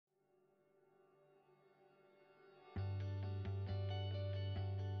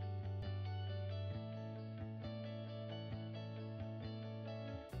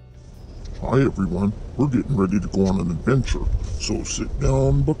Hi everyone, we're getting ready to go on an adventure, so sit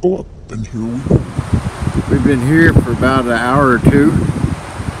down, buckle up, and here we go. We've been here for about an hour or two.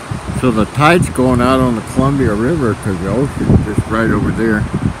 So the tide's going out on the Columbia River because the ocean's just right over there.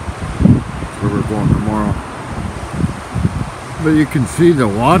 That's where we're going tomorrow. But you can see the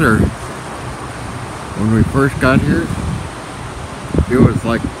water. When we first got here, it was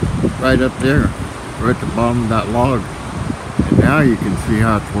like right up there, right at the bottom of that log. And now you can see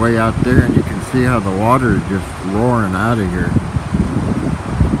how it's way out there, and you can see how the water is just roaring out of here.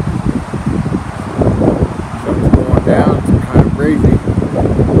 So it's going down, it's kind of crazy.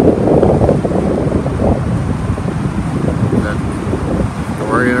 That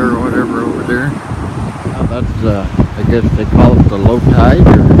Astoria or whatever over there. Now that's, I guess they call it the low tide.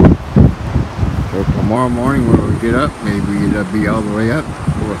 So tomorrow morning when we get up, maybe it'll be all the way up.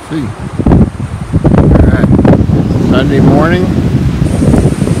 We'll see. Alright, Sunday morning.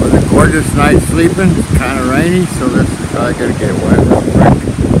 Was a gorgeous night sleeping. It's kind of rainy, so this is probably going to get wet real quick.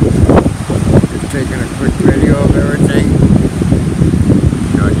 Just taking a quick video of everything.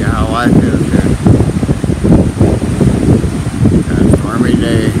 Showing you how life is here. Got a stormy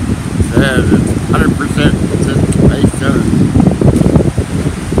day. It says it's 100% since May 7th.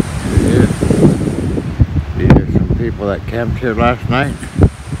 It is. These are some people that camped here last night.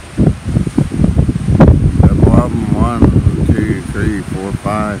 Several of them, 1, 2, 3, 4,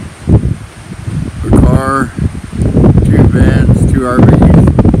 5. A car, 2 vans, 2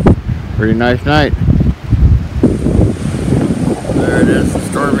 RVs. Pretty nice night. There it is, a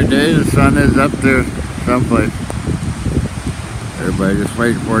stormy day. The sun is up there someplace. Everybody just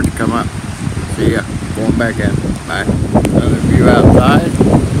waiting for it to come up. See ya. Going back in. Bye. Another view outside.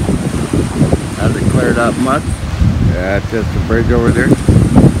 Hasn't cleared up much. Yeah, it's just a bridge over there.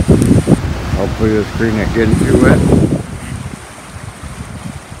 Hopefully the screen ain't getting too wet.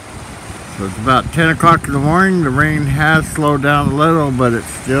 So it's about 10 o'clock in the morning. The rain has slowed down a little, but it's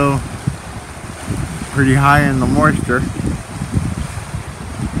still pretty high in the moisture.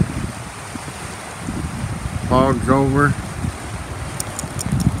 Fog's over.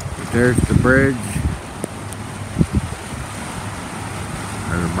 There's the bridge.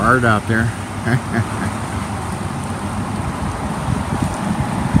 There's a bird out there.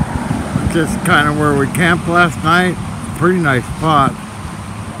 Just kind of where we camped last night. Pretty nice spot.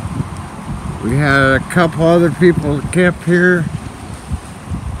 We had a couple other people that camped here.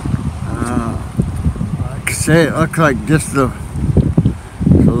 Like I say, it looks like just the...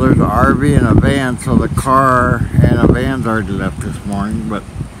 So there's an RV and a van, so the car and a van's already left this morning, but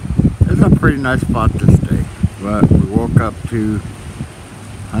it's a pretty nice spot to stay. But we woke up to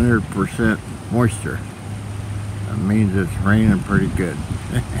 100% moisture. That means it's raining pretty good.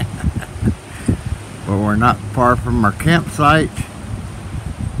 But we're not far from our campsite,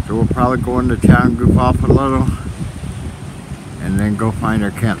 so we'll probably go into town, goof off a little, and then go find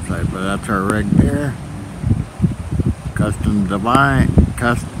our campsite. But that's our rig there. Custom designed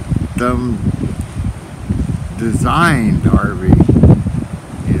RV.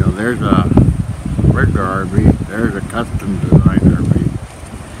 You know, there's a regular RV, there's a custom designed RV.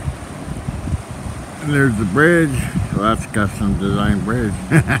 And there's the bridge, so that's a custom designed bridge.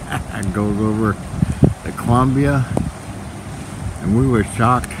 It goes over the Columbia. And we were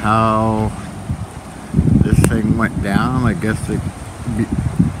shocked how this thing went down. I guess they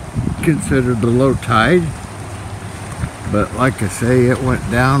considered the low tide. But like I say, it went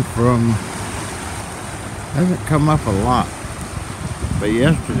down from, hasn't come up a lot. But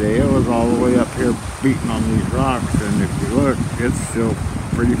yesterday it was all the way up here beating on these rocks, and if you look, it's still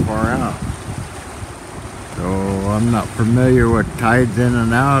pretty far out. So I'm not familiar with tides in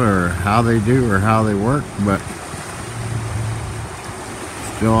and out or how they do or how they work, but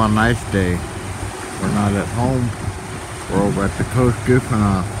still a nice day. We're not at home. We're over at the coast goofing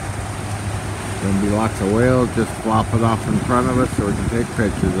off. There'll be lots of whales just flopping off in front of us so we can take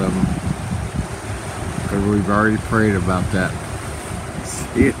pictures of them. Because we've already prayed about that.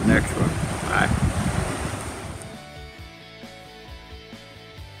 See you next one. Bye.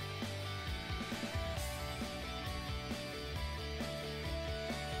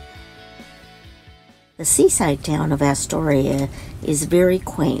 The seaside town of Astoria is very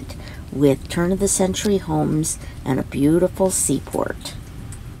quaint, with turn-of-the-century homes and a beautiful seaport.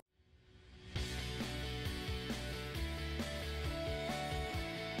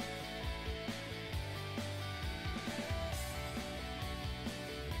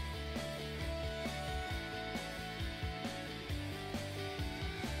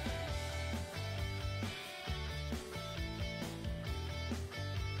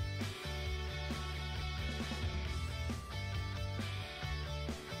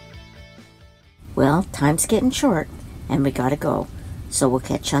 Well, time's getting short, and we gotta go. So we'll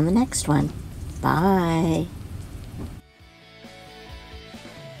catch you on the next one. Bye.